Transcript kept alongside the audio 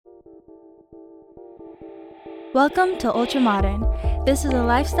Welcome to Ultramodern. This is a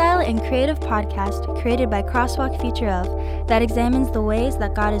lifestyle and creative podcast created by Crosswalk Future Of that examines the ways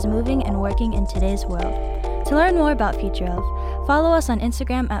that God is moving and working in today's world. To learn more about Future Of, follow us on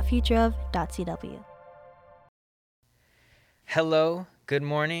Instagram at futureof.cw. Hello, good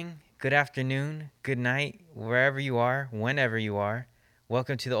morning, good afternoon, good night, wherever you are, whenever you are.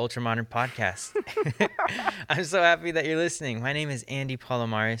 Welcome to the Ultramodern Podcast. I'm so happy that you're listening. My name is Andy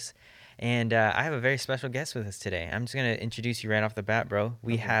Palomares, and I have a very special guest with us today. I'm just going to introduce you right off the bat, bro.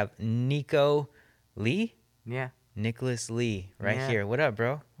 We have Nico Lee? Yeah. Nicholas Lee right Yeah. here. What up,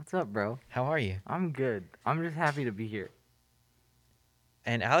 bro? What's up, bro? How are you? I'm good. I'm just happy to be here.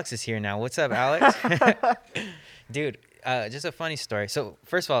 And Alex is here now. What's up, Alex? Dude, just a funny story. So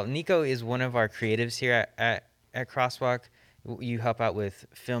first of all, Nico is one of our creatives here at Crosswalk. You help out with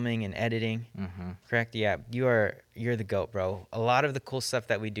filming and editing, correct? Yeah, you're the GOAT, bro. A lot of the cool stuff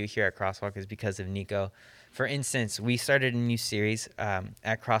that we do here at Crosswalk is because of Nico. For instance, we started a new series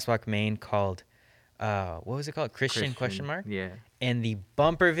at Crosswalk Maine called, what was it called? Christian? Question mark? Yeah. And the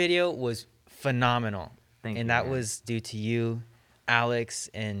bumper video was phenomenal. Thank and you, that man. was due to you,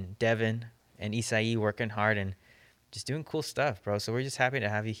 Alex, and Devin, and Isai working hard and just doing cool stuff, bro. So we're just happy to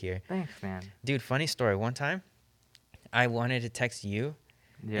have you here. Thanks, man. Dude, funny story. One time, I wanted to text you,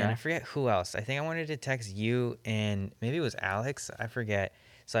 and I Yeah. forget who else. I think I wanted to text you, and maybe it was Alex. I forget.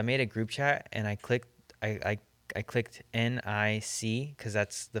 So I made a group chat, and I clicked NIC because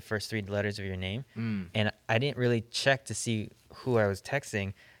that's the first three letters of your name, and I didn't really check to see who I was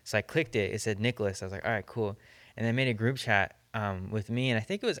texting. So I clicked it. It said Nicholas. I was like, all right, cool. And I made a group chat with me, and I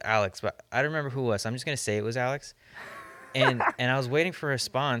think it was Alex, but I don't remember who it was. So I'm just gonna say it was Alex. And I was waiting for a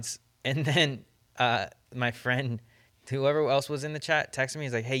response, and then my friend, whoever else was in the chat, texted me.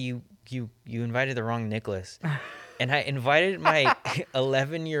 He's like, "Hey, you invited the wrong Nicholas," and I invited my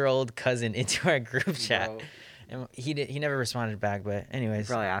 11-year-old cousin into our group chat, Bro. and he never responded back. But You anyways,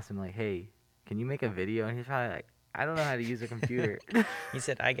 probably asked him, like, hey, can you make a video? And he's probably like, I don't know how to use a computer. he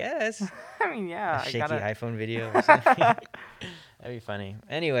said, "I guess." I mean, yeah. A shaky I gotta... iPhone video or something. That'd be funny.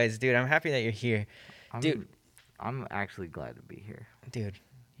 Anyways, dude, I'm happy that you're here. Dude. I'm actually glad to be here. Dude,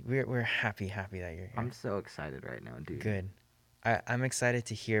 we're happy that you're here. I'm so excited right now, dude. Good. I'm excited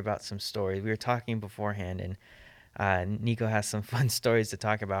to hear about some stories. We were talking beforehand, and Nico has some fun stories to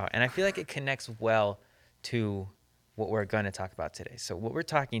talk about. And I feel like it connects well to what we're going to talk about today. So what we're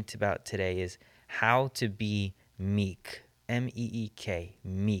talking about today is how to be meek. M-E-E-K,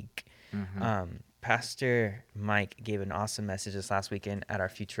 meek. Pastor Mike gave an awesome message this last weekend at our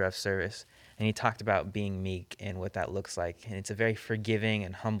Future Of service, and he talked about being meek and what that looks like. And it's a very forgiving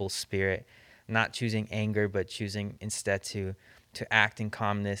and humble spirit, not choosing anger, but choosing instead to act in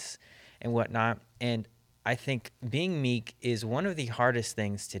calmness and whatnot. And I think being meek is one of the hardest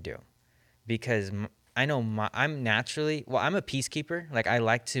things to do because I know I'm naturally, I'm a peacekeeper. Like I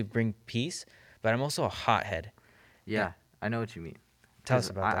like to bring peace, but I'm also a hothead. Yeah, I know what you mean. Tell us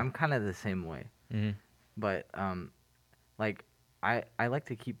 'Cause about that. I'm kind of the same way. But, like, I like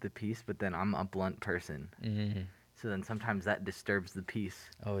to keep the peace, but then I'm a blunt person. So then sometimes that disturbs the peace.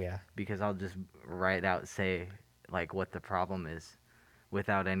 Oh, yeah. Because I'll just right out say, like, what the problem is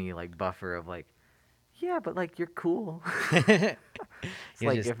without any, like, buffer of, like, yeah, but, like, you're cool. You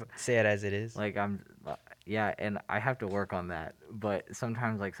like just say it as it is. Like, yeah, and I have to work on that. But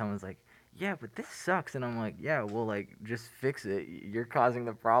sometimes, like, someone's like, yeah, but this sucks. And I'm like, yeah, well, like, just fix it. You're causing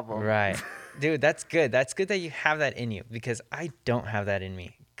the problem. Right. Dude, that's good. That's good that you have that in you because I don't have that in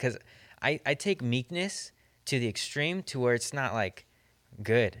me. Because I take meekness to the extreme to where it's not, like,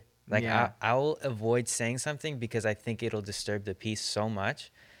 good. Like, Yeah. I'll avoid saying something because I think it'll disturb the peace so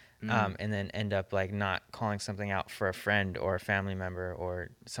much. And then end up, like, not calling something out for a friend or a family member or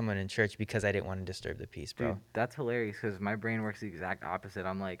someone in church because I didn't want to disturb the peace, bro. Dude, that's hilarious because my brain works the exact opposite.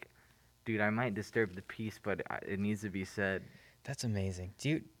 I'm like, dude, I might disturb the peace, but it needs to be said. That's amazing.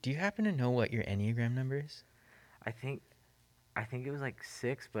 Do you happen to know what your Enneagram number is? I think it was like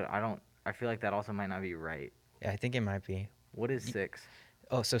 6, but I feel like that also might not be right. Yeah, I think it might be. What is 6?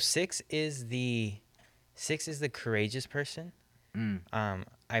 Oh, so 6 is the courageous person.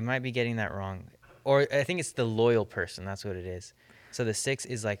 I might be getting that wrong. Or I think it's the loyal person. That's what it is. So the 6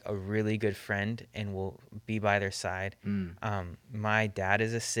 is like a really good friend and will be by their side. My dad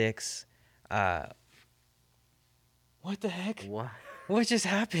is a 6. What the heck? What? What just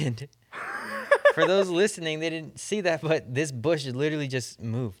happened? For those listening, they didn't see that, but this bush literally just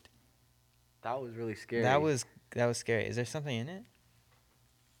moved. That was really scary. That was scary. Is there something in it?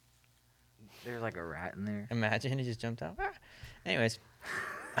 There's like a rat in there. Imagine it just jumped out. Ah. Anyways,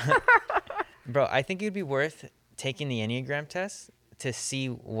 bro, I think it'd be worth taking the Enneagram test to see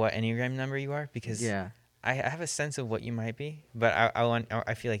what Enneagram number you are because Yeah. I have a sense of what you might be, but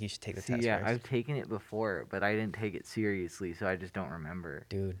I feel like you should take the See, test yeah, first. I've taken it before, but I didn't take it seriously, so I just don't remember.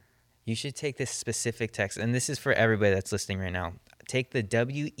 Dude, you should take this specific test, and this is for everybody that's listening right now. Take the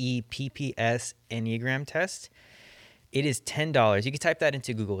WEPPS Enneagram test. It is $10. You can type that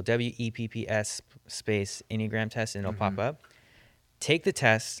into Google, WEPPS space Enneagram test, and it'll pop up. Take the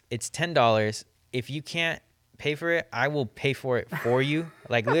test. It's $10. If you can't pay for it, I will pay for it for you.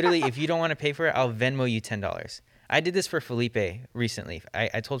 Like literally, if you don't want to pay for it, I'll Venmo you $10. I did this for Felipe recently.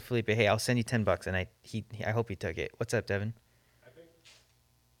 I told Felipe, hey, I'll send you $10, and I hope he took it. What's up, Devin? I think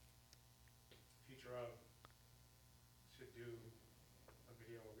Future Of should do a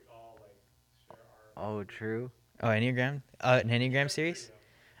video where we all like share our. Oh, true. Oh, Enneagram? An Enneagram series?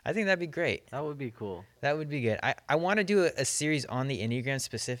 I think that'd be great. That would be cool. That would be good. I want to do a series on the Enneagram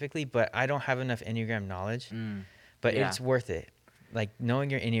specifically, but I don't have enough Enneagram knowledge. But Yeah. it's worth it. Like knowing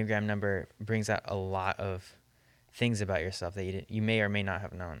your Enneagram number brings out a lot of things about yourself that you may or may not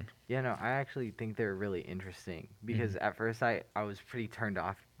have known. Yeah, no, I actually think they're really interesting because at first I was pretty turned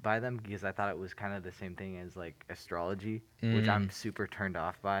off by them because I thought it was kind of the same thing as like astrology, which I'm super turned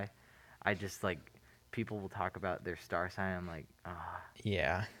off by. I just like people will talk about their star sign. I'm like,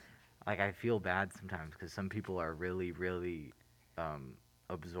 Yeah. like I feel bad sometimes because some people are really, really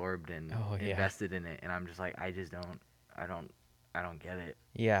absorbed and invested in it, and I'm just like, I don't get it.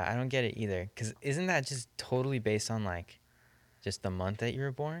 Yeah, I don't get it either. Because isn't that just totally based on like just the month that you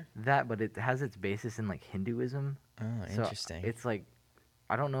were born? That, but it has its basis in like Hinduism. Oh, So interesting. it's like,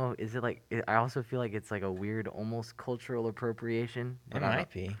 I don't know. Is it like? I also feel like it's like a weird, almost cultural appropriation. It But I might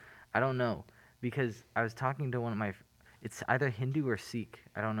don't- be. I don't know because I was talking to one of my. It's either Hindu or Sikh.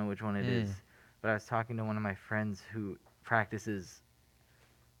 I don't know which one it is. But I was talking to one of my friends who practices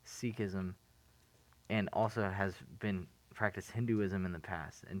Sikhism, and also has been practiced Hinduism in the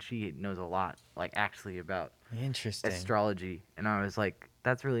past, and she knows a lot, like actually about Interesting. astrology, and I was like,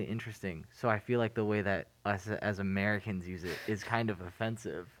 that's really interesting. So I feel like the way that us as Americans use it is kind of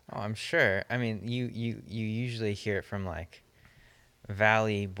offensive. Oh, I'm sure. I mean, you usually hear it from like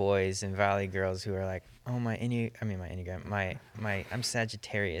Valley boys and Valley girls who are like, oh my Enneagram, I'm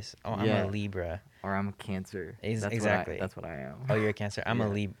Sagittarius. Oh, I'm Yeah. a Libra. Or I'm a Cancer. Exactly. That's what I am. Oh, you're a Cancer. I'm Yeah.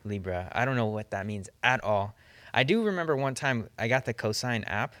 a Libra. I don't know what that means at all. I do remember one time I got the Cosine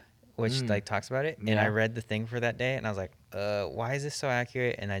app, which like talks about it, and I Yeah. read the thing for that day, and I was like, why is this so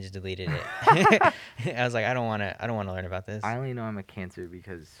accurate? And I just deleted it. I was like, I don't want to learn about this. I only know I'm a Cancer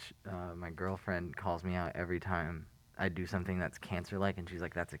because my girlfriend calls me out every time I do something that's Cancer-like, and she's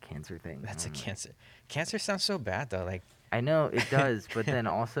like, "That's a Cancer thing." That's a And I'm like, Cancer. Cancer sounds so bad though. Like, I know it does, but then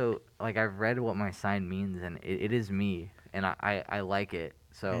also like I've read what my sign means, and it is me, and I like it.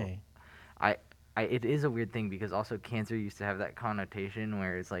 So hey. it is a weird thing because also Cancer used to have that connotation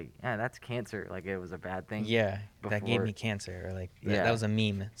where it's like, yeah, that's Cancer, like it was a bad thing. Yeah, that gave before- me cancer, or like Yeah. that was a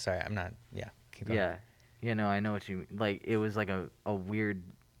meme. Sorry, I'm not. Yeah, keep going. Yeah, you know, I know what you mean. Like it was like a weird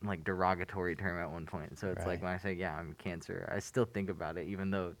like derogatory term at one point. So it's Right. like when I say, yeah, I'm Cancer, I still think about it,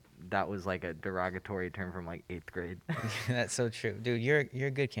 even though that was like a derogatory term from like 8th grade. That's so true, dude. You're a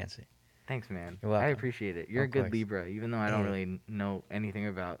good Cancer. Thanks, man. You're I welcome. appreciate it. You're Of a good course. Libra, even though I don't Hey. really know anything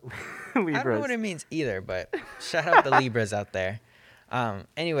about I don't know Libras. what it means either, but shout out the Libras out there.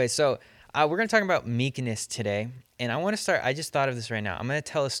 Anyway, so we're gonna talk about meekness today, and I want to start. I just thought of this right now. I'm gonna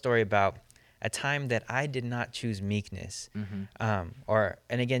tell a story about a time that I did not choose meekness. And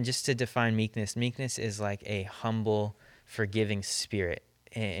again, just to define meekness, meekness is like a humble, forgiving spirit.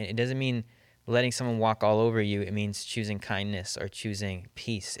 And it doesn't mean letting someone walk all over you. It means choosing kindness or choosing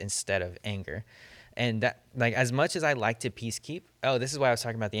peace instead of anger. And that, like, as much as I like to peacekeep, this is why I was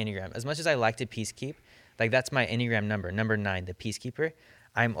talking about the Enneagram. As much as I like to peacekeep, like that's my Enneagram number 9, the peacekeeper.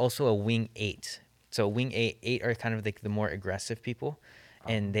 I'm also a wing 8. So wing 8 are kind of like the more aggressive people,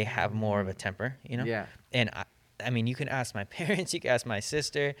 and they have more of a temper, you know? Yeah. And I mean, you can ask my parents, you can ask my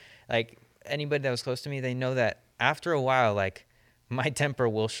sister, like anybody that was close to me, they know that after a while, like my temper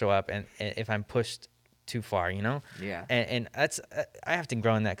will show up, and if I'm pushed too far, you know? Yeah. And that's, I have to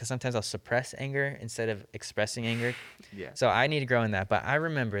grow in that because sometimes I'll suppress anger instead of expressing anger. Yeah. So I need to grow in that. But I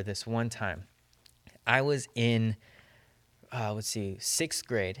remember this one time I was in, 6th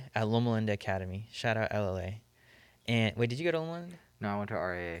grade at Loma Linda Academy. Shout out LLA. And wait, did you go to Loma Linda? No, I went to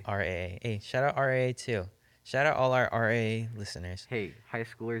RAA. RAA. Hey, shout out RAA too. Shout out all our RAA listeners. Hey, high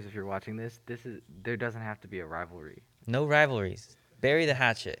schoolers, if you're watching this, there doesn't have to be a rivalry. No rivalries. Bury the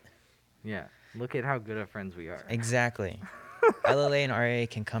hatchet. Yeah. Look at how good of friends we are. Exactly. LLA and RAA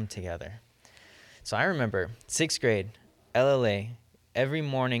can come together. So I remember 6th grade, LLA, every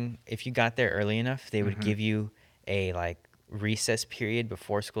morning, if you got there early enough, they would give you a like recess period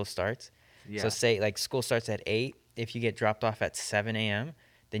before school starts. Yeah. So say like school starts at 8. If you get dropped off at 7 a.m.,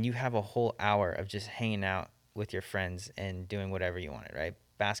 then you have a whole hour of just hanging out with your friends and doing whatever you wanted, right?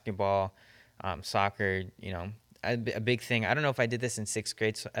 Basketball, soccer, a big thing. I don't know if I did this in 6th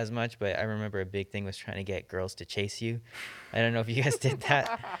grade as much, but I remember a big thing was trying to get girls to chase you. I don't know if you guys did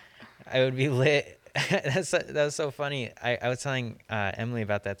that. I would be lit. That was so funny. I was telling Emily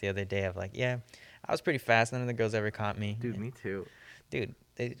about that the other day. Of like, yeah, I was pretty fast. None of the girls ever caught me. Dude, me too. Dude,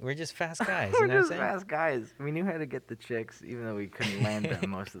 we're just fast guys. We're You know what I'm just saying? fast guys. We knew how to get the chicks, even though we couldn't land them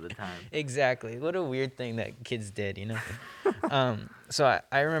most of the time. Exactly. What a weird thing that kids did, So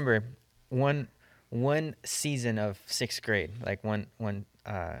I remember one season of 6th grade, like one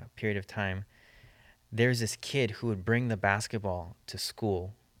period of time. There's this kid who would bring the basketball to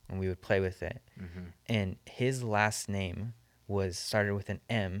school, and we would play with it. Mm-hmm. And his last name started with an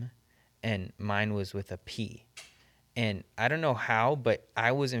M, and mine was with a P. And I don't know how, but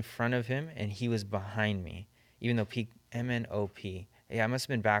I was in front of him and he was behind me, even though MNOP. Yeah, I must have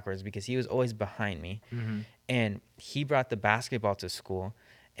been backwards because he was always behind me. Mm-hmm. And he brought the basketball to school.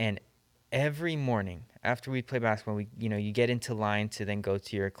 And every morning after we play basketball, you get into line to then go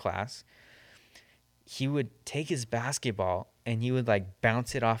to your class. He would take his basketball and he would like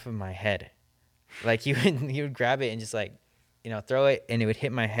bounce it off of my head. Like he would grab it and just like, throw it, and it would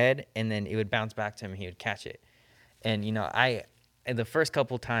hit my head, and then it would bounce back to him and he would catch it. And, the first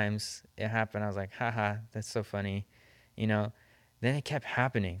couple times it happened, I was like, haha, that's so funny, Then it kept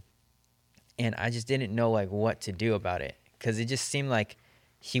happening. And I just didn't know, like, what to do about it. Because it just seemed like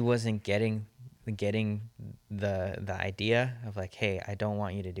he wasn't getting the idea of, like, hey, I don't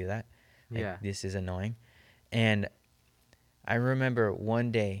want you to do that. Like, Yeah. this is annoying. And I remember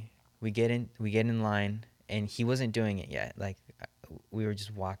one day we get in line, and he wasn't doing it yet. Like, we were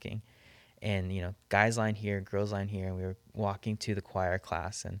just walking. And, guys line here, girls line here, and we were walking to the choir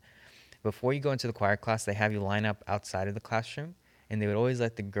class. And before you go into the choir class, they have you line up outside of the classroom, and they would always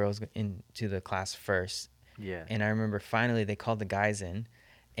let the girls go into the class first. Yeah. And I remember finally they called the guys in,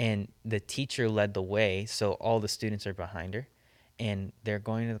 and the teacher led the way, so all the students are behind her. And they're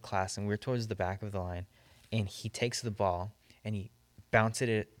going to the class, and we're towards the back of the line. And he takes the ball, and he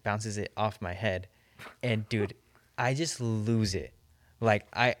bounces it off my head. And, dude, I just lose it. Like,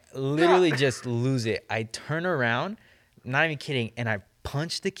 I literally just lose it. I turn around, not even kidding, and I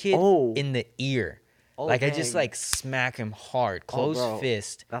punch the kid in the ear. Oh, like, dang. I just, like, smack him hard, closed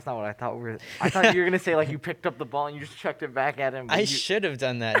fist. That's not what I thought. I thought you were going to say, like, you picked up the ball and you just chucked it back at him. I should have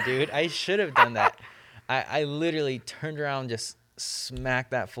done that, dude. I should have done that. I literally turned around and just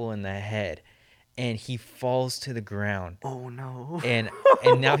smacked that fool in the head. And he falls to the ground. Oh, no. And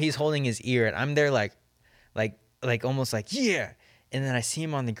now he's holding his ear, and I'm there like almost like, yeah. And then I see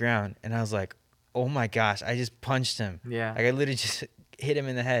him on the ground, and I was like, oh my gosh, I just punched him. Yeah. Like, I literally just hit him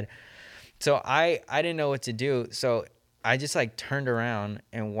in the head. So I didn't know what to do. So I just like turned around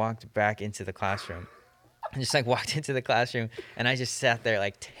and walked back into the classroom. I just like walked into the classroom, and I just sat there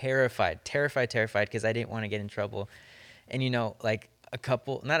like terrified because I didn't want to get in trouble. And like a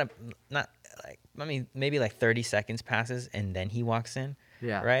couple, maybe like 30 seconds passes, and then he walks in.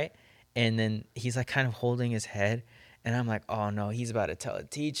 Yeah. Right. And then he's like kind of holding his head, and I'm like, oh no, he's about to tell a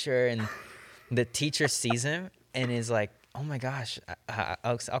teacher. And the teacher sees him and is like, oh my gosh,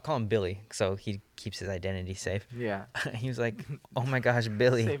 I'll call him Billy, so he keeps his identity safe. Yeah. He was like, oh my gosh,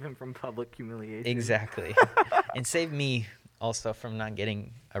 Billy. Save him from public humiliation. Exactly. And save me also from not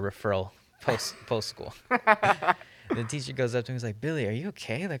getting a referral post school. The teacher goes up to him and is like, Billy, are you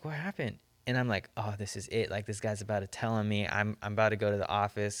okay? Like, what happened? And I'm like, oh, this is it. Like, this guy's about to tell on me. I'm about to go to the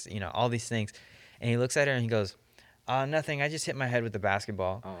office, all these things. And he looks at her and he goes, nothing. I just hit my head with the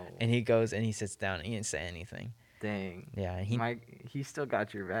basketball. Oh. And he goes and he sits down and he didn't say anything. Dang. Yeah. And he still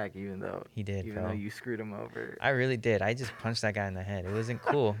got your back, even though bro. you screwed him over. I really did. I just punched that guy in the head. It wasn't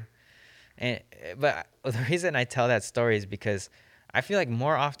cool. But the reason I tell that story is because I feel like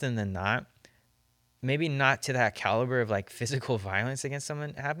more often than not, maybe not to that caliber of like physical violence against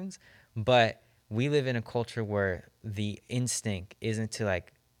someone happens, but we live in a culture where the instinct isn't to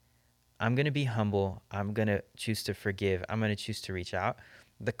like, I'm going to be humble. I'm going to choose to forgive. I'm going to choose to reach out.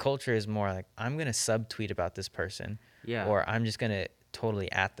 The culture is more like, I'm going to subtweet about this person. Yeah. Or I'm just going to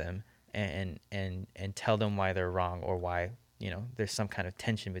totally at them and tell them why they're wrong, or why, there's some kind of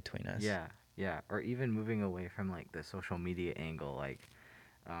tension between us. Yeah. Yeah. Or even moving away from like the social media angle. Like,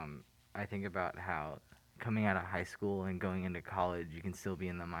 I think about how coming out of high school and going into college, you can still be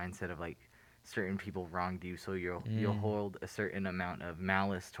in the mindset of like certain people wronged you, so you'll hold a certain amount of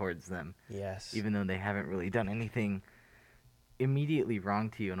malice towards them. Yes. Even though they haven't really done anything immediately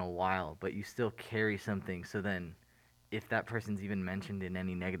wrong to you in a while, but you still carry something. So then if that person's even mentioned in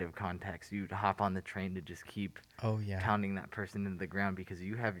any negative context, you hop on the train to just keep Oh yeah. pounding that person into the ground because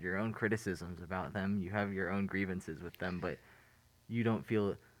you have your own criticisms about them, you have your own grievances with them, but you don't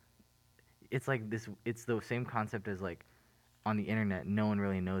feel it's like this. It's the same concept as like on the internet, no one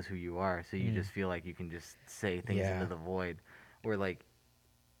really knows who you are, so you Mm. just feel like you can just say things Yeah. into the void, or like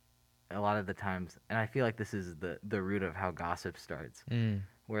a lot of the times, and I feel like this is the root of how gossip starts, Mm.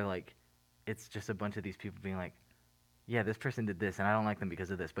 where like it's just a bunch of these people being like, yeah, this person did this and I don't like them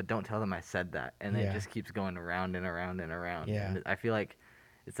because of this, but don't tell them I said that. And then Yeah. it just keeps going around and around and around. Yeah. And I feel like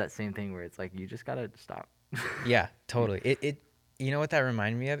it's that same thing where it's like you just gotta stop. Yeah, totally. It you know what that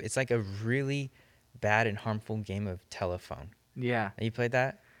reminded me of? It's like a really bad and harmful game of telephone. Yeah. Have you played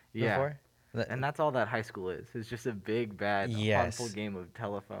that Yeah. before? And that's all that high school is. It's just a big, bad, harmful Yes. game of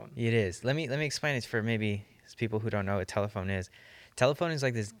telephone. It is. Let me explain it for maybe people who don't know what telephone is. Telephone is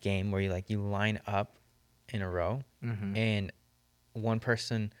like this game where you line up in a row, Mm-hmm. and one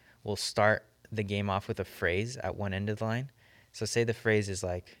person will start the game off with a phrase at one end of the line. So say the phrase is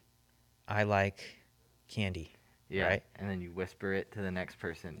like, "I like candy." Yeah. Right? And then you whisper it to the next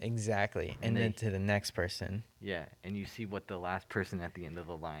person. Exactly. And And then they- to the next person. Yeah. And you see what the last person at the end of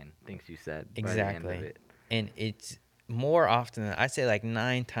the line thinks you said. By the Exactly. end of it. And it's more often than I'd say like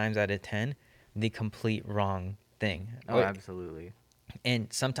 9 times out of 10 the complete wrong thing. Oh, absolutely.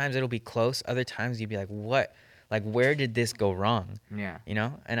 And sometimes it'll be close, other times you'd be like, what, like where did this go wrong, Yeah. you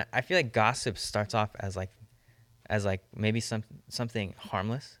know? And I feel like gossip starts off as like maybe something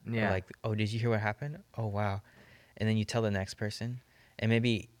harmless. Or Yeah. like, oh, did you hear what happened? Oh wow. And then you tell the next person, and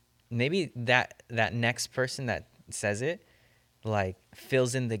maybe that next person that says it like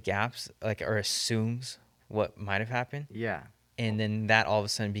fills in the gaps, like, or assumes what might have happened, Yeah. and then that all of a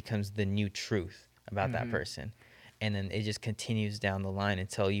sudden becomes the new truth about that Mhm. person, and then it just continues down the line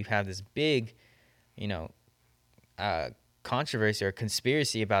until you have this big, you know, controversy or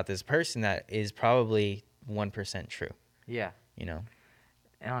conspiracy about this person that is probably 1% true, Yeah. you know.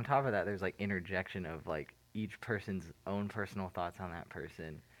 And on top of that, there's like interjection of like each person's own personal thoughts on that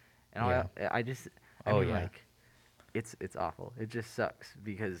person, and Yeah. I just, I Oh, mean, yeah. like, it's awful. It just sucks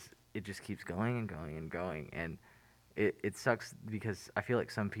because it just keeps going and going and going, and it sucks because I feel like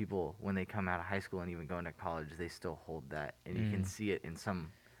some people when they come out of high school and even go into college, they still hold that, and you can Mm. see it in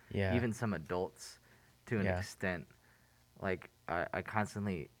some, Yeah. even some adults, to an Yeah. extent. Like I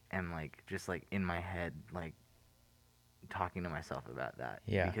constantly am like just like in my head like talking to myself about that.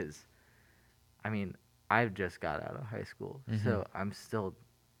 Yeah. Because, I mean, I've just got out of high school, so I'm still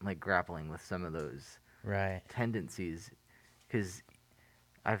like grappling with some of those Right. tendencies. Because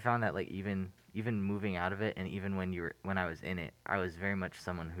I found that like even moving out of it, and even when I was in it, I was very much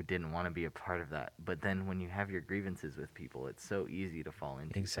someone who didn't want to be a part of that. But then when you have your grievances with people, it's so easy to fall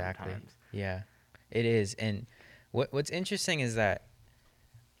into Exactly. sometimes. Yeah, it is. And what's interesting is that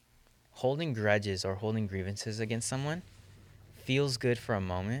holding grudges or holding grievances against someone feels good for a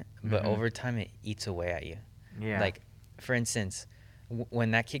moment, but Mhm. over time it eats away at you. Yeah. Like, for instance,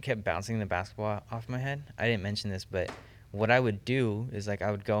 when that kid kept bouncing the basketball off my head, I didn't mention this, but what I would do is like I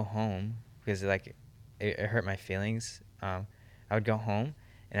would go home because like it hurt my feelings. I would go home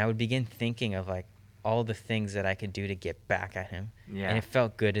and I would begin thinking of like all the things that I could do to get back at him. Yeah. And it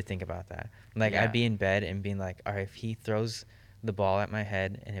felt good to think about that. Like Yeah. I'd be in bed and being like, all right, if he throws the ball at my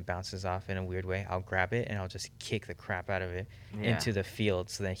head and it bounces off in a weird way, I'll grab it and I'll just kick the crap out of it Yeah. into the field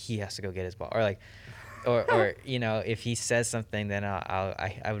so that he has to go get his ball. Or like, or you know, if he says something, then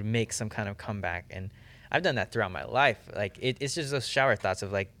I would make some kind of comeback. And I've done that throughout my life. Like it's just those shower thoughts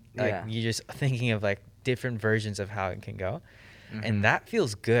of like Yeah. you're just thinking of like different versions of how it can go, Mhm. and that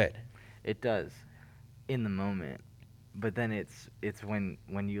feels good. It does, in the moment, but then it's when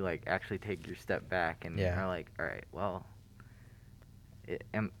you like actually take your step back and Yeah. are like, all right, well,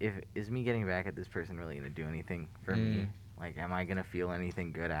 is me getting back at this person really gonna do anything for me? Mm. Like, am I gonna feel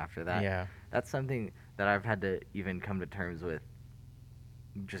anything good after that? Yeah. That's something that I've had to even come to terms with,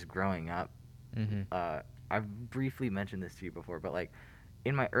 just growing up. Mhm. I've briefly mentioned this to you before, but like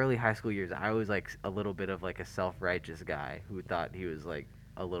in my early high school years, I was like a little bit of like a self-righteous guy who thought he was like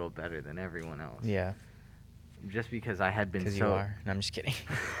a little better than everyone else. Yeah. Just because I had been Because so you are. No, I'm just kidding.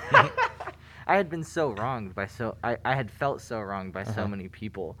 I had been so wronged by I had felt so wronged by so Uh-huh. many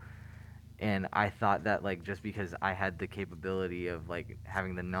people, and I thought that like just because I had the capability of like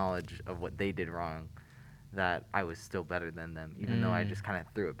having the knowledge of what they did wrong, that I was still better than them, even though I Mm. just kind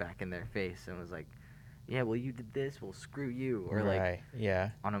of threw it back in their face and was like, yeah, well, you did this, well, screw you. Or like Right.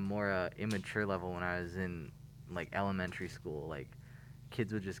 Yeah. on a more immature level, when I was in like elementary school, like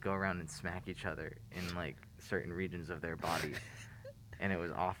kids would just go around and smack each other in like certain regions of their body, and it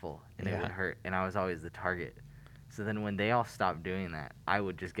was awful, and it Yeah. would hurt, and I was always the target. So then when they all stopped doing that, I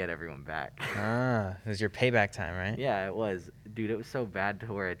would just get everyone back. It was your payback time, right? Yeah, it was. Dude, it was so bad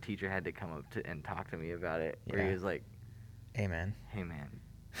to where a teacher had to come up to and talk to me about it. Where he Yeah. was like, Hey, man. "Hey, man,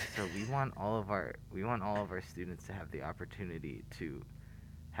 so we want all of our students to have the opportunity to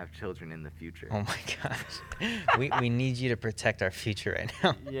have children in the future." Oh my gosh. we need you to protect our future right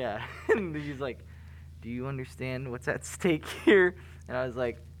now. Yeah, and he's like, "Do you understand what's at stake here?" And I was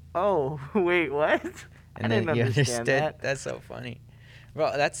like, "Oh, wait, what?" And I then didn't you understand understood. that. That's so funny.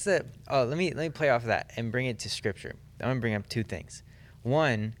 Well, that's the. Oh, let me play off of that and bring it to Scripture. I'm gonna bring up two things.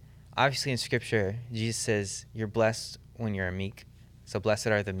 One, obviously in Scripture, Jesus says you're blessed when you're meek. So blessed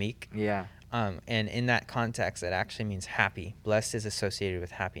are the meek. Yeah, And in that context, it actually means happy. Blessed is associated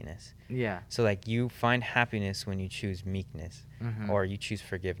with happiness. yeah. So like you find happiness when you choose meekness Mhm. or you choose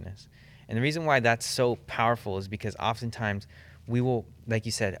forgiveness. And the reason why that's so powerful is because oftentimes we will, like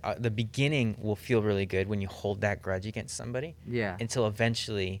you said, the beginning will feel really good when you hold that grudge against somebody Yeah. until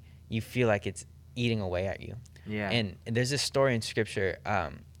eventually you feel like it's eating away at you. Yeah. And there's this story in Scripture,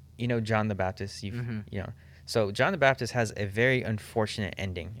 you know, John the Baptist, Mhm. you know. So John the Baptist has a very unfortunate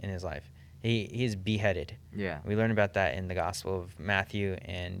ending in his life. He is beheaded. Yeah. We learn about that in the Gospel of Matthew,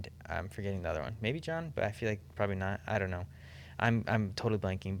 and I'm forgetting the other one. Maybe John, but I feel like probably not. I don't know. I'm totally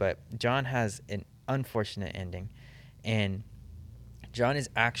blanking. But John has an unfortunate ending, and John is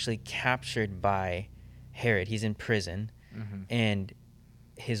actually captured by Herod. He's in prison, Mhm. and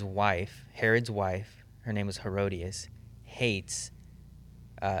his wife, Herod's wife, her name was Herodias, hates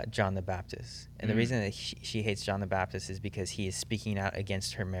John the Baptist. And the reason that she hates John the Baptist is because he is speaking out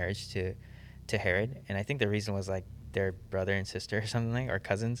against her marriage to Herod. And I think the reason was like they're brother and sister or something, or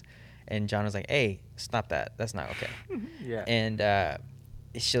cousins. And John was like, hey, stop that. That's not okay. Yeah. And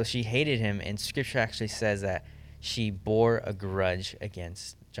so she hated him. And Scripture actually says that she bore a grudge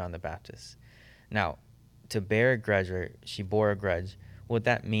against John the Baptist. Now, to bear a grudge, or she bore a grudge, what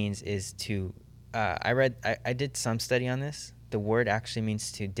that means is to, I did some study on this. The word actually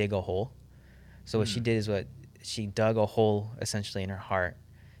means to dig a hole. So what she did is she dug a hole essentially in her heart,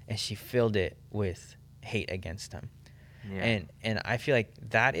 and she filled it with hate against him. Yeah. And I feel like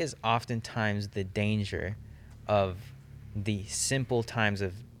that is oftentimes the danger of the simple times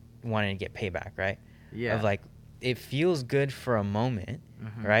of wanting to get payback, right? Yeah. Of like, it feels good for a moment,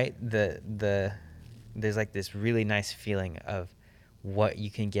 Mhm. right? There's like this really nice feeling of what you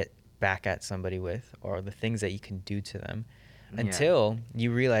can get back at somebody with, or the things that you can do to them, Yeah. until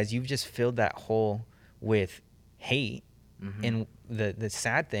you realize you've just filled that hole with hate. Mhm. And the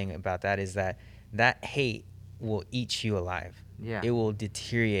sad thing about that is that hate will eat you alive. Yeah. It will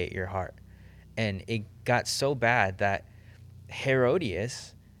deteriorate your heart. And it got so bad that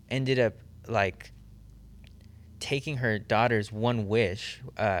Herodias ended up like taking her daughter's one wish.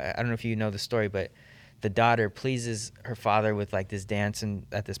 I don't know if you know the story, but the daughter pleases her father with like this dance and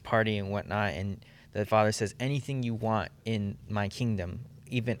at this party and whatnot. And the father says, anything you want in my kingdom,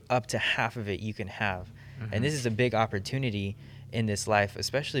 even up to half of it, you can have. And this is a big opportunity in this life,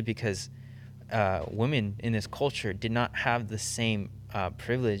 especially because women in this culture did not have the same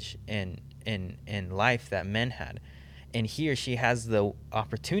privilege in life that men had. And here she has the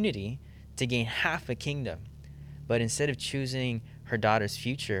opportunity to gain half a kingdom. But instead of choosing her daughter's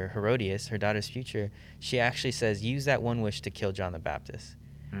future, Herodias, her daughter's future, she actually says, use that one wish to kill John the Baptist.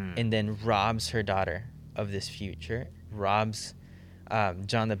 And then robs her daughter of this future, robs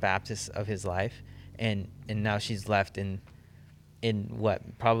John the Baptist of his life. And now she's left in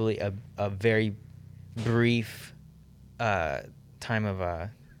what, probably a very brief time of,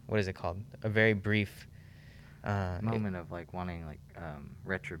 what is it called? A very brief moment of like wanting like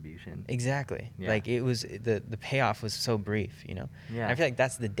retribution. Exactly. Yeah. Like it was the payoff was so brief, you know. Yeah. And I feel like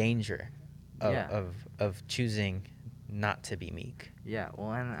that's the danger of, Yeah. of choosing not to be meek. Yeah,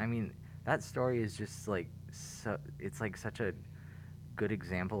 well, and I mean that story is just like it's like such a good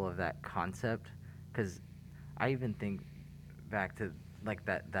example of that concept, because I even think back to like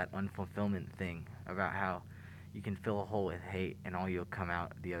that unfulfillment thing about how you can fill a hole with hate and all you'll come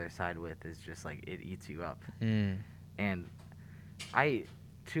out the other side with is just like it eats you up. And I,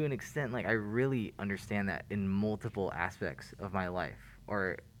 to an extent, like I really understand that in multiple aspects of my life,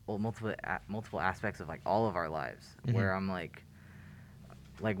 or well, multiple aspects of like all of our lives, where I'm like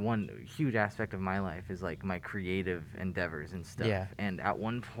one huge aspect of my life is like my creative endeavors and stuff. Yeah. And at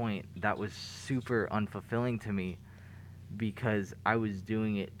one point that was super unfulfilling to me because I was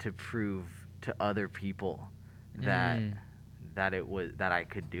doing it to prove to other people that I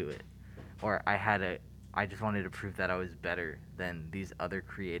could do it, or I just wanted to prove that I was better than these other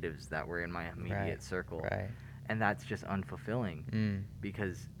creatives that were in my immediate circle. Right. And that's just unfulfilling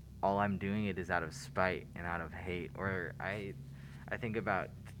because all I'm doing it is out of spite and out of hate. Or I think about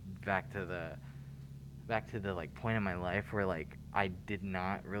back to the like point in my life where like I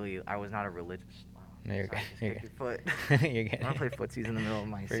was not a religious. Wow, No, you're sorry, good. just kicked your foot. You're good. I want to play footsies in the middle of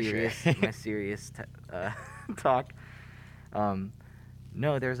my For serious sure. talk.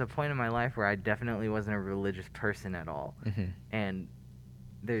 No, there's a point in my life where I definitely wasn't a religious person at all, and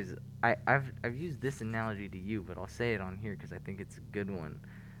I've used this analogy to you, but I'll say it on here because I think it's a good one.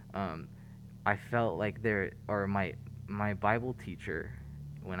 I felt like my Bible teacher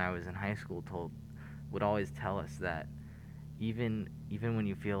when I was in high school would always tell us that even when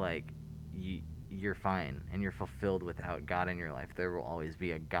you feel like you're fine and you're fulfilled without God in your life, there will always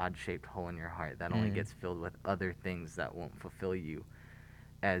be a God-shaped hole in your heart that only gets filled with other things that won't fulfill you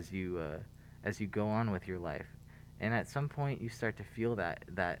as you go on with your life. And at some point you start to feel that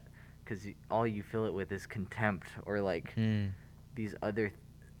because all you fill it with is contempt or like these other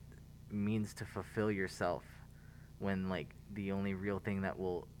means to fulfill yourself, when like the only real thing that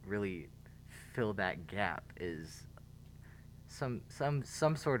will really fill that gap is some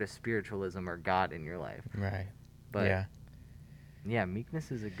sort of spiritualism or God in your life. Right. But yeah,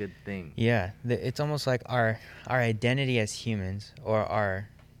 meekness is a good thing. Yeah, it's almost like our identity as humans, or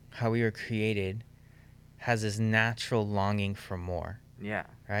how we were created, has this natural longing for more. Yeah.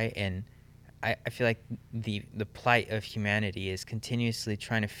 Right? And I feel like the plight of humanity is continuously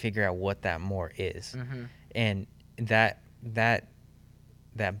trying to figure out what that more is. And that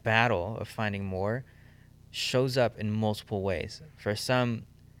battle of finding more shows up in multiple ways. For some,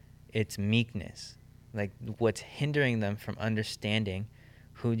 it's meekness, like what's hindering them from understanding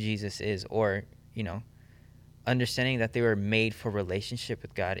who Jesus is, or understanding that they were made for relationship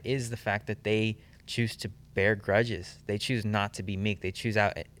with God, is the fact that they choose to bear grudges. They choose not to be meek. They choose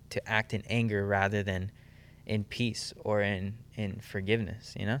to act in anger rather than in peace or in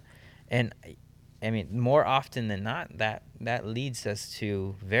forgiveness, And I mean, more often than not, that leads us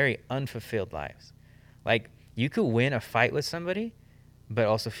to very unfulfilled lives. Like, you could win a fight with somebody, but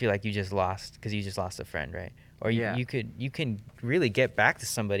also feel like you just lost because you just lost a friend, right? Or you can really get back to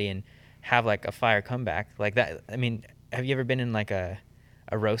somebody and have like a fire comeback like that. I mean, have you ever been in like a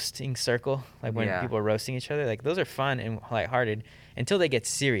roasting circle, like when people are roasting each other? Like, those are fun and lighthearted until they get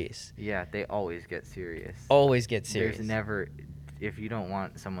serious. Yeah, they always get serious. Always get serious. There's never, if you don't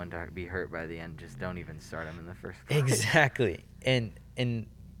want someone to be hurt by the end, just don't even start them in the first place. Exactly. And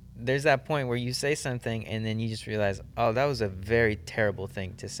there's that point where you say something and then you just realize, oh, that was a very terrible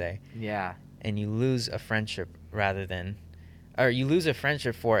thing to say. Yeah. And you lose a friendship you lose a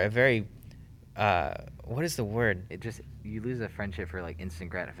friendship for a very, what is the word? You lose a friendship for like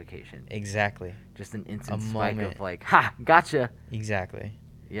instant gratification. Exactly. Just an instant spike of like, ha, gotcha. Exactly.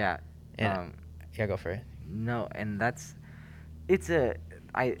 Yeah. And go for it. No, and that's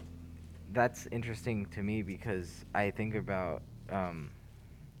interesting to me because I think about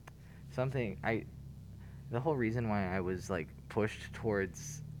the whole reason why I was like pushed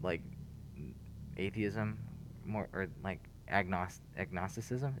towards like atheism more, or like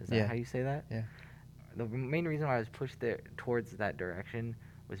agnosticism, is that how you say that? Yeah. The main reason why I was pushed towards that direction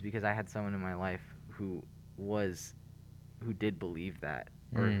was because I had someone in my life who did believe that,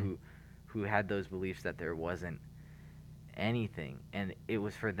 or who had those beliefs that there wasn't anything, and it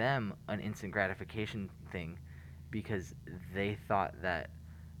was for them an instant gratification thing because they thought that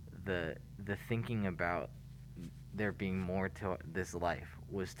the thinking about there being more to this life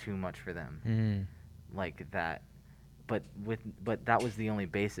was too much for them. Like that, but that was the only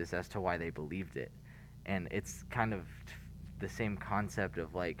basis as to why they believed it. And it's kind of the same concept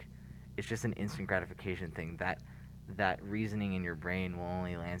of like, it's just an instant gratification thing. That reasoning in your brain will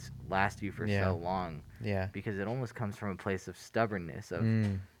only last you for so long. Yeah. Because it almost comes from a place of stubbornness, of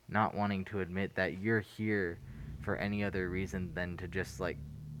not wanting to admit that you're here for any other reason than to just like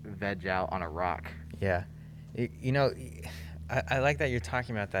veg out on a rock. Yeah. I like that you're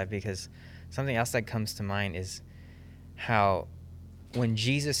talking about that, because something else that comes to mind is how when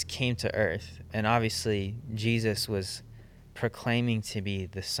Jesus came to earth, and obviously Jesus was proclaiming to be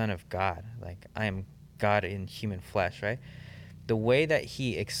the Son of God, like, I am God in human flesh, right? The way that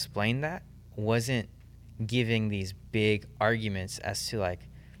he explained that wasn't giving these big arguments as to like,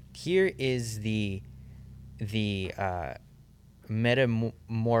 here is the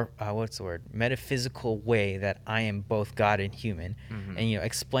metaphysical way that I am both God and human, and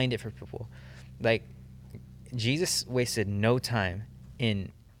explained it for people. Like, Jesus wasted no time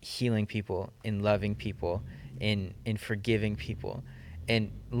in healing people, in loving people, in forgiving people, and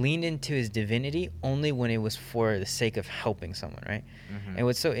leaned into his divinity only when it was for the sake of helping someone, right? And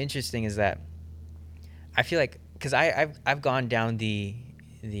what's so interesting is that I feel like, because I've gone down the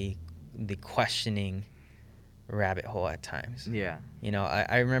the questioning rabbit hole at times. Yeah. You know,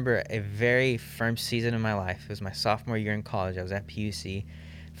 I remember a very firm season in my life. It was my sophomore year in college. I was at PUC.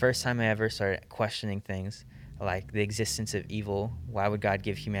 First time I ever started questioning things like the existence of evil. Why would God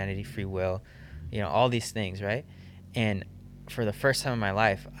give humanity free will? You know, all these things, right? And for the first time in my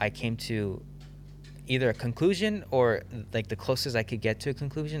life, I came to either a conclusion or like the closest I could get to a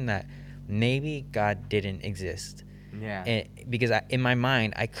conclusion that maybe God didn't exist. Yeah. And because in my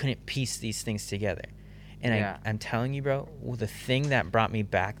mind, I couldn't piece these things together. And Yeah. I'm telling you, bro, the thing that brought me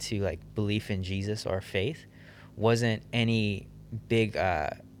back to like belief in Jesus or faith wasn't any big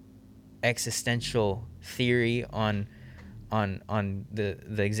existential theory on the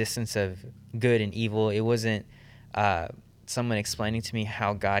existence of good and evil. It wasn't someone explaining to me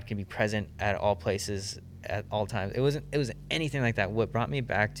how God can be present at all places at all times. It wasn't anything like that. What brought me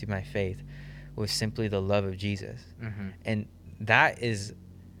back to my faith was simply the love of Jesus. Mm-hmm. And that is,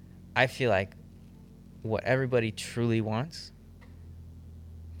 I feel like, what everybody truly wants.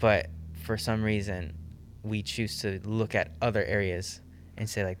 But for some reason, we choose to look at other areas and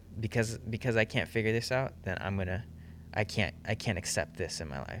say like, because I can't figure this out, then I can't accept this in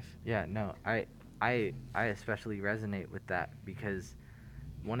my life. Yeah, no, I especially resonate with that because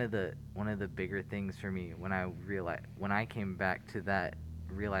one of the bigger things for me when I came back to that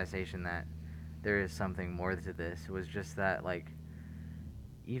realization that there is something more to this was just that like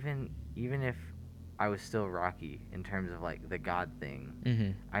even if I was still rocky in terms of like the God thing,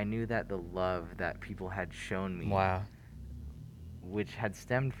 Mm-hmm. I knew that the love that people had shown me, Wow. which had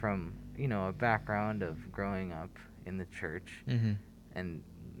stemmed from a background of growing up in the church Mm-hmm. and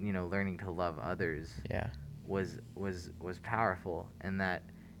learning to love others Yeah. was powerful, and that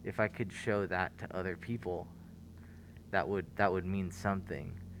if I could show that to other people, that would mean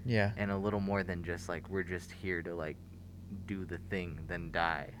something, Yeah. and a little more than just like we're just here to like do the thing then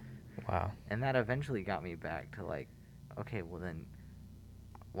die. Wow. And that eventually got me back to like, okay, well then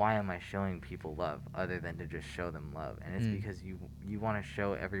why am I showing people love other than to just show them love? And it's because you want to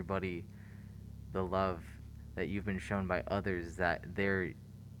show everybody the love that you've been shown by others, that they're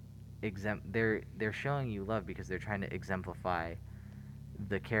showing you love because they're trying to exemplify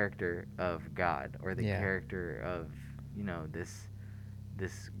the character of God or the character of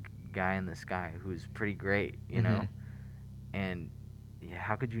this guy in the sky who's pretty great, know. And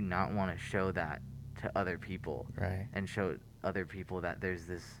how could you not want to show that to other people? Right. And show other people that there's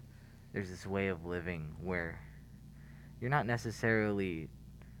this way of living where you're not necessarily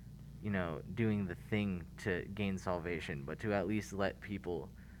doing the thing to gain salvation, but to at least let people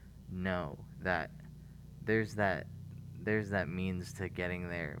know that there's that means to getting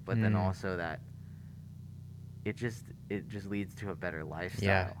there, but then also that it just leads to a better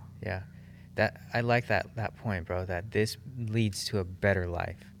lifestyle. Yeah. That I like that point, bro, that this leads to a better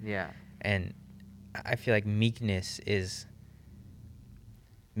life. Yeah. And I feel like meekness is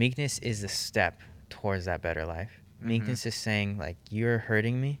the step towards that better life. Meekness is saying like, you're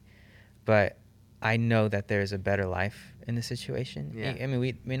hurting me, but I know that there's a better life in the situation. Yeah. I mean,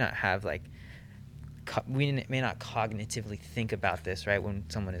 we may not have like we may not cognitively think about this, right, when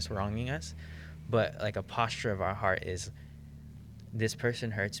someone is wronging us, but like a posture of our heart is, this person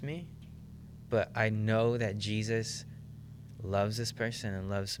hurts me, but I know that Jesus loves this person and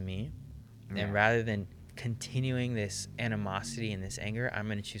loves me. Yeah. And rather than continuing this animosity and this anger, I'm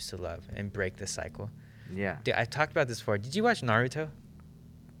going to choose to love and break the cycle. Yeah. Dude, I talked about this before. Did you watch Naruto?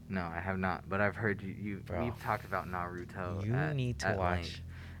 No, I have not, but I've heard Bro, we've talked about Naruto. You need to watch length.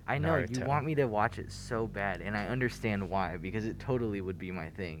 I know Naruto. you want me to watch it so bad, and I understand why, because it totally would be my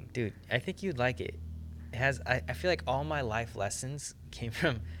thing. Dude, I think you'd like it. It has I feel like all my life lessons came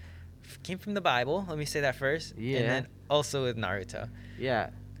from the Bible. Let me say that first. Yeah. And then also with Naruto.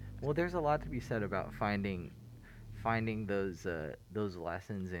 Yeah. Well, there's a lot to be said about finding those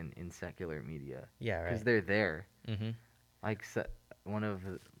lessons in secular media. Yeah, right. Because they're there. Mm-hmm. Like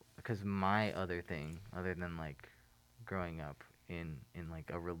because my other thing, other than like growing up in like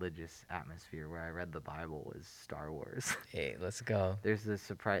a religious atmosphere where I read the Bible, was Star Wars. Hey, let's go. There's a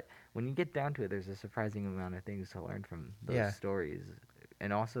surprise when you get down to it. There's a surprising amount of things to learn from those stories,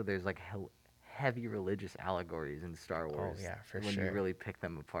 and also there's like heavy religious allegories in Star Wars. Oh yeah, for when sure. you really pick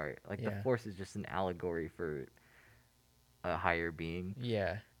them apart. Like the Yeah. Force is just an allegory for a higher being,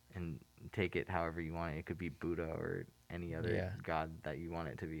 Yeah. and take it however you want it. It could be Buddha or any other god that you want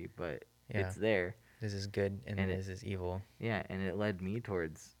it to be, but it's there. This is good and this is evil. Yeah, and it led me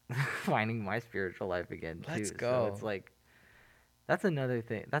towards finding my spiritual life again too. Let's go. So it's like that's another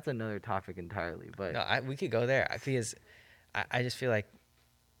thing. That's another topic entirely. But No, we could go there because I just feel like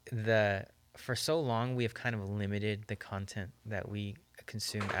for so long we have kind of limited the content that we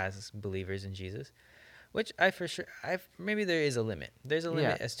consume as believers in Jesus, which maybe there is a limit. There's a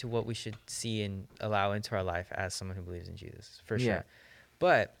limit Yeah. as to what we should see and allow into our life as someone who believes in Jesus, for Yeah. sure.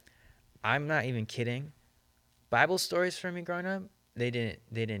 But I'm not even kidding. Bible stories for me growing up, they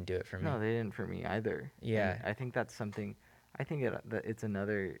didn't do it for me. No, they didn't for me either. Yeah. And I think that's something. I think that it's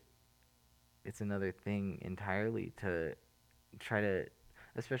another thing entirely to try to,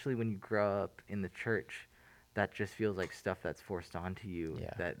 especially when you grow up in the church, that just feels like stuff that's forced onto you.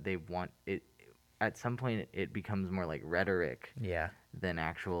 Yeah. That they want it. At some point, it becomes more like rhetoric Yeah. than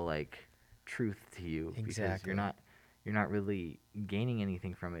actual like truth to you, because Exactly. you're not really gaining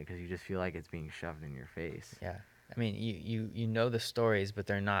anything from it, because you just feel like it's being shoved in your face. Yeah. I mean, you know the stories, but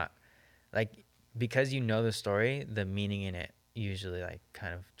they're not like, because you know the story, the meaning in it usually like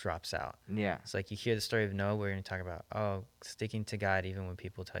kind of drops out. Yeah. It's like you hear the story of Noah, we're going to talk about, sticking to God even when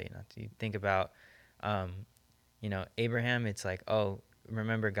people tell you not to. You think about, Abraham, it's like,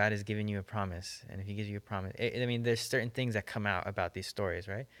 remember, God has given you a promise. And if he gives you a promise, I mean, there's certain things that come out about these stories,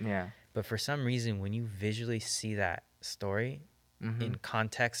 right? Yeah. But for some reason, when you visually see that story Mm-hmm. in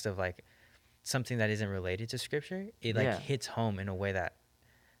context of like something that isn't related to scripture, it like Yeah. hits home in a way that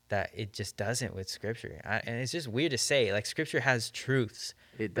it just doesn't with scripture. And it's just weird to say, like, scripture has truths.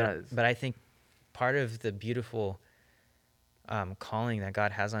 It But- does. But I think part of the beautiful calling that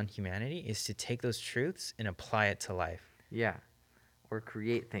God has on humanity is to take those truths and apply it to life. Yeah. Or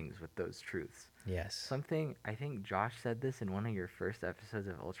create things with those truths. Yes. Something, I think Josh said this in one of your first episodes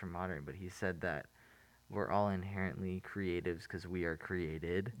of Ultra Modern, but he said that we're all inherently creatives because we are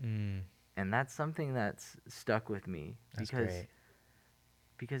created. And that's something that's stuck with me. That's great.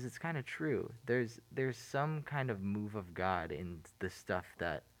 Because it's kind of true. There's some kind of move of God in the stuff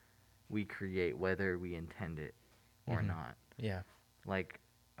that we create, whether we intend it or Mhm. not. Yeah. Like,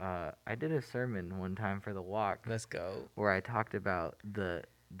 I did a sermon one time for the walk Let's go. where I talked about the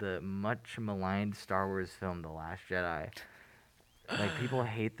much maligned Star Wars film, The Last Jedi. Like, people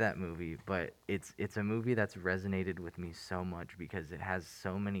hate that movie, but it's a movie that's resonated with me so much because it has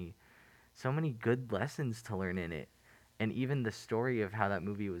so many good lessons to learn in it. And even the story of how that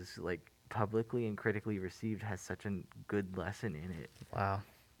movie was like publicly and critically received has such a good lesson in it. Wow.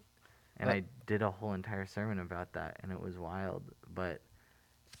 And Well- I did a whole entire sermon about that, and it was wild. But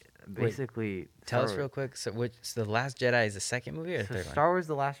basically, Tell us real quick. So The Last Jedi is the second movie or the So third Star Wars: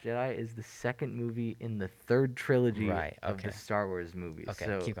 The Last Jedi is the second movie in the third trilogy Right, of okay. the Star Wars movies. Okay,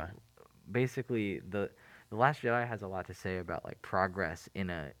 so keep going. Basically, the Last Jedi has a lot to say about like progress in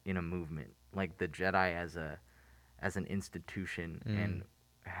a movement, like the Jedi as an institution and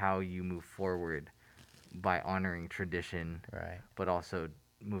how you move forward by honoring tradition, Right. but also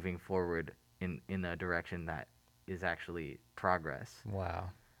moving forward in a direction that is actually progress. Wow.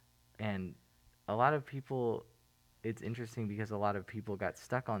 And a lot of people, it's interesting because a lot of people got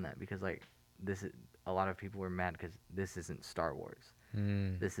stuck on that because like a lot of people were mad because this isn't Star Wars.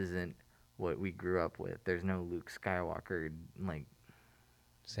 This isn't what we grew up with. There's no Luke Skywalker like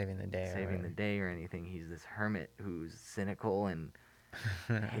Saving the day. saving the day or anything. He's this hermit who's cynical and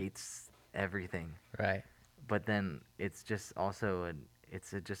hates everything. Right. But then it's just also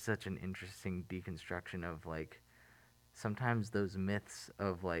just such an interesting deconstruction of like sometimes those myths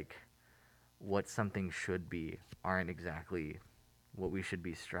of like what something should be aren't exactly what we should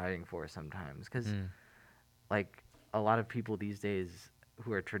be striving for sometimes, because like a lot of people these days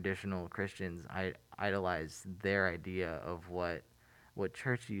who are traditional Christians idolize their idea of what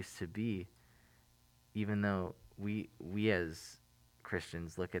church used to be, even though we as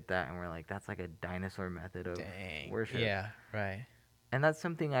Christians look at that and we're like, that's like a dinosaur method of worship. Yeah. Right. And that's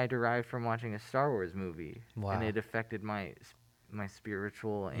something I derived from watching a Star Wars movie. Wow. And it affected my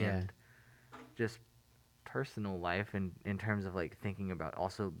spiritual and Yeah. just personal life in terms of like thinking about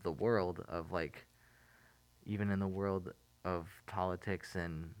also the world of like, even in the world of politics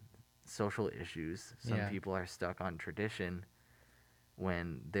and social issues, some Yeah. people are stuck on tradition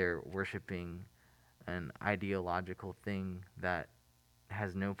when they're worshiping an ideological thing that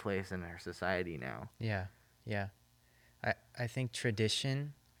has no place in our society now. Yeah. Yeah. I think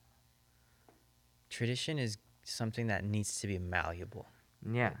tradition is something that needs to be malleable.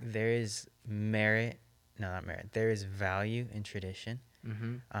 Yeah. There is merit. No, not merit. There is value in tradition.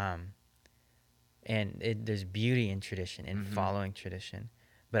 Mm-hmm. And there's beauty in tradition, in Mhm. following tradition.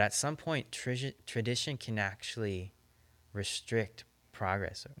 But at some point, tradition can actually restrict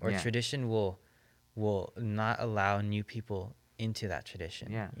progress, or Yeah. tradition will not allow new people into that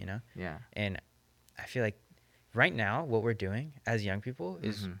tradition. Yeah. You know? Yeah. And I feel like right now, what we're doing as young people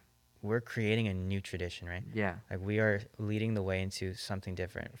is Mhm. we're creating a new tradition, right? Yeah. Like we are leading the way into something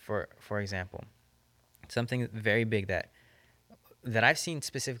different. For example, something very big that that I've seen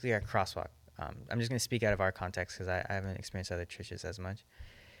specifically at Crosswalk. I'm just going to speak out of our context because I haven't experienced other churches as much.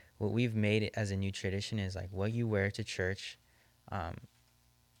 What we've made it as a new tradition is like what you wear to church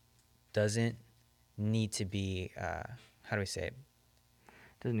doesn't need to be, how do we say it?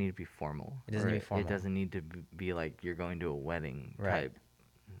 It doesn't need to be formal. It doesn't need to be It formal. doesn't need to be like you're going to a wedding Right. type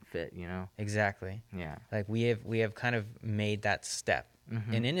fit, you know? Exactly. Yeah. Like we have kind of made that step.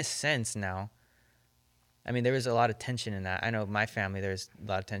 Mhm. And in a sense now, I mean, there was a lot of tension in that. I know my family, there's a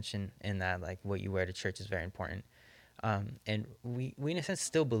lot of tension in that, like what you wear to church is very important. And we in a sense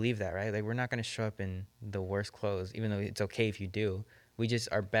still believe that, right? Like we're not going to show up in the worst clothes, even though it's okay if you do. We just,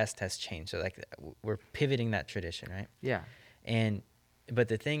 our best has changed. So like we're pivoting that tradition, right? Yeah. But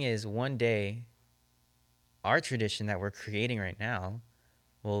the thing is, one day, our tradition that we're creating right now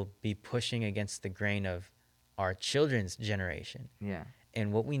will be pushing against the grain of our children's generation. Yeah.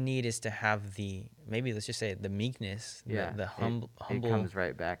 And what we need is to have maybe let's just say the meekness, Yeah. the humble. It comes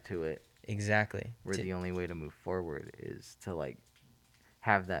right back to it. Exactly. Where the only way to move forward is to like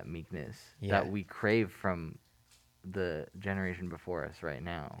have that meekness Yeah. that we crave from the generation before us right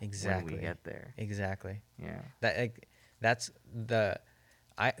now. Exactly. When we get there. Exactly. Yeah.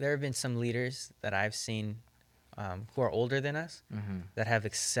 There have been some leaders that I've seen who are older than us Mm-hmm. that have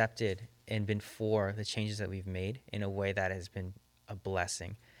accepted and been for the changes that we've made in a way that has been a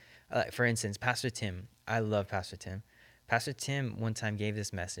blessing. For instance, Pastor Tim. I love Pastor Tim. Pastor Tim one time gave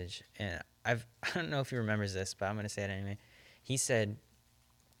this message, and I don't know if he remembers this, but I'm going to say it anyway. He said,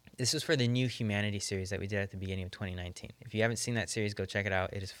 this was for the New Humanity series that we did at the beginning of 2019. If you haven't seen that series, go check it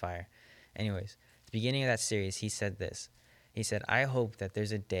out. It is fire. Anyways, at the beginning of that series, he said this. He said, I hope that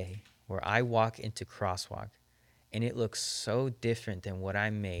there's a day where I walk into Crosswalk and it looks so different than what I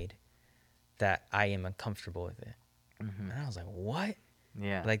made that I am uncomfortable with it. Mm-hmm. And I was like, what?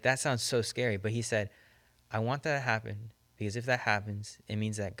 Yeah. Like, that sounds so scary. But he said, I want that to happen because if that happens, it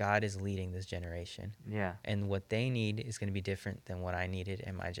means that God is leading this generation. Yeah. And what they need is going to be different than what I needed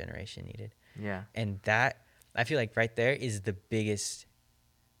and my generation needed. Yeah. And that, I feel like right there is the biggest,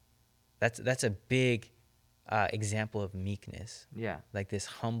 that's a big example of meekness. Yeah. Like this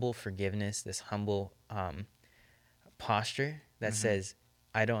humble forgiveness, this humble posture that Mhm. says,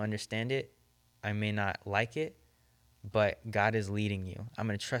 I don't understand it. I may not like it, but God is leading you. I'm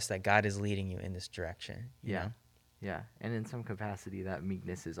going to trust that God is leading you in this direction. You Yeah. know? Yeah. And in some capacity, that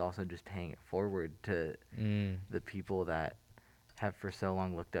meekness is also just paying it forward to the people that have for so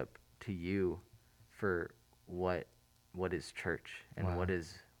long looked up to you for what is church and Wow.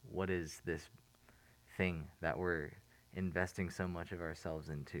 what is this thing that we're investing so much of ourselves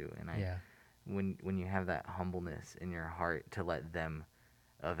into. And Yeah. when you have that humbleness in your heart to let them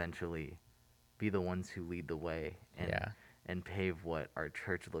eventually be the ones who lead the way and pave what our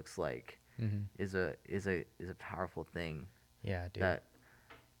church looks like Mm-hmm. is a powerful thing Yeah, dude. that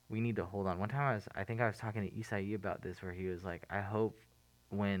we need to hold on. One time I think I was talking to Isai about this, where he was like, I hope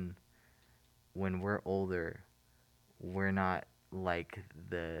when we're older, we're not like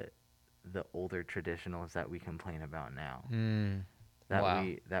the older traditionals that we complain about now.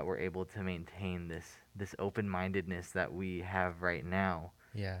 Wow. That we're able to maintain this open-mindedness that we have right now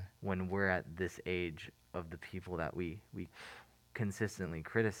Yeah. when we're at this age of the people that we consistently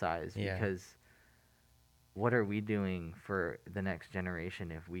criticize. Yeah. Because what are we doing for the next generation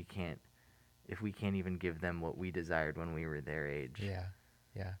if we can't even give them what we desired when we were their age? Yeah.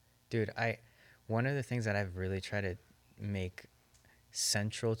 Yeah. Dude, one of the things that I've really tried to make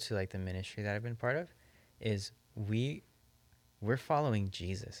central to like the ministry that I've been part of is we're following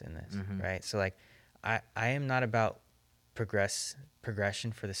Jesus in this, Mhm. right? So like I am not about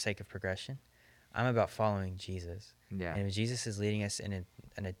progression for the sake of progression. I'm about following Jesus. Yeah. And if Jesus is leading us in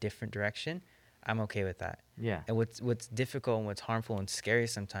a different direction, I'm okay with that. Yeah. And what's difficult and what's harmful and scary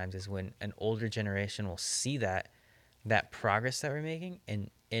sometimes is when an older generation will see that progress that we're making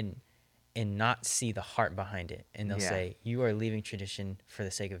and not see the heart behind it. And they'll Yeah. say, you are leaving tradition for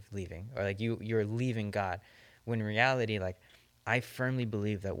the sake of leaving, or like you're leaving God. When in reality, like I firmly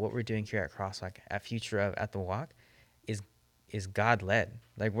believe that what we're doing here at Crosswalk, at Future of, at The Walk, is God led.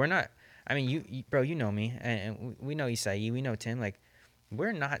 Like we're not, I mean, you bro, you know me, and we know Isai, we know Tim, like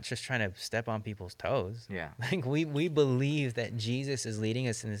we're not just trying to step on people's toes. Yeah. Like we believe that Jesus is leading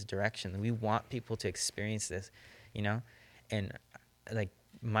us in this direction. We want people to experience this, you know? And like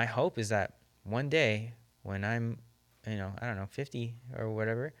my hope is that one day when I'm, I don't know, 50 or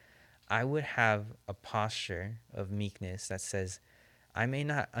whatever, I would have a posture of meekness that says, I may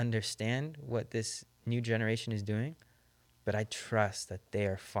not understand what this new generation is doing, but I trust that they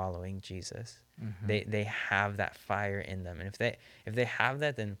are following Jesus. Mhm. They have that fire in them. And if they have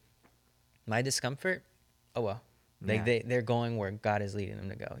that, then my discomfort, oh well, Like they're going where God is leading them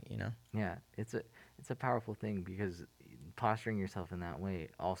to go, you know? Yeah, it's a powerful thing because posturing yourself in that way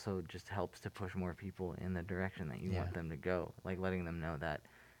also just helps to push more people in the direction that you Yeah. want them to go. Like letting them know that,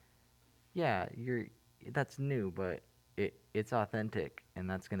 that's new, but it's authentic, and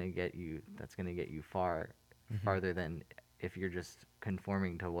that's gonna get you farther than if you're just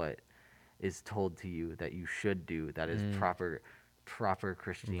conforming to what is told to you that you should do. That is proper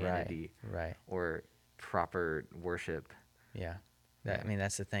Christianity Right. or proper worship. Yeah. Yeah. I mean,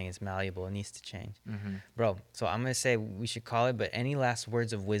 that's the thing. It's malleable. It needs to change. Mm-hmm. Bro, so I'm going to say we should call it, but any last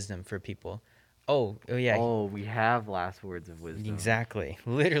words of wisdom for people? Oh, yeah. Oh, we have last words of wisdom. Exactly.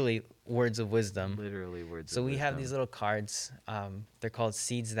 Literally words of wisdom. Literally words So of we wisdom. have these little cards. They're called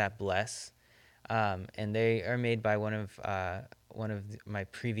Seeds That Bless. And they are made by one of my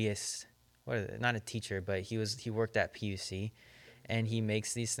previous, not a teacher, but he worked at PUC, and he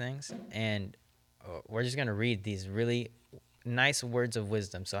makes these things. And we're just going to read these really nice words of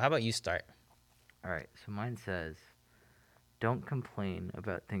wisdom. So how about you start? All right, so mine says, don't complain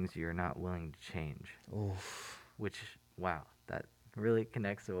about things you're not willing to change. Oof. Which, wow, that really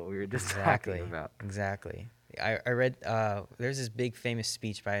connects to what we were just Exactly. talking about. Exactly. I read, there's this big famous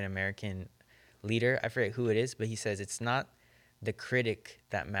speech by an American leader. I forget who it is, but he says it's not the critic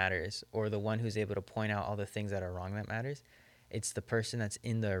that matters or the one who's able to point out all the things that are wrong that matters. It's the person that's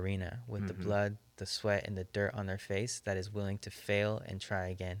in the arena with the blood, the sweat, and the dirt on their face that is willing to fail and try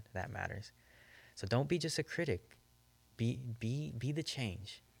again. That matters. So don't be just a critic. Be the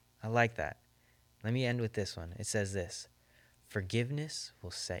change. I like that. Let me end with this one. It says this: forgiveness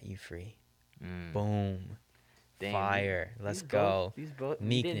will set you free. Boom. Dang, Fire. Let's go. These both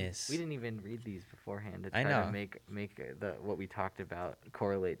Meekness. We didn't even read these beforehand to I try know. to make what we talked about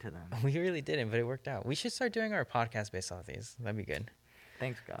correlate to them. We really didn't, but it worked out. We should start doing our podcast based off these. That'd be good.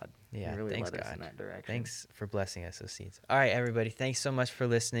 Thanks, God. Yeah, You really thanks, led us God. in that direction. Thanks for blessing us with seeds. All right, everybody. Thanks so much for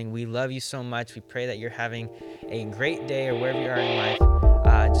listening. We love you so much. We pray that you're having a great day or wherever you are in life.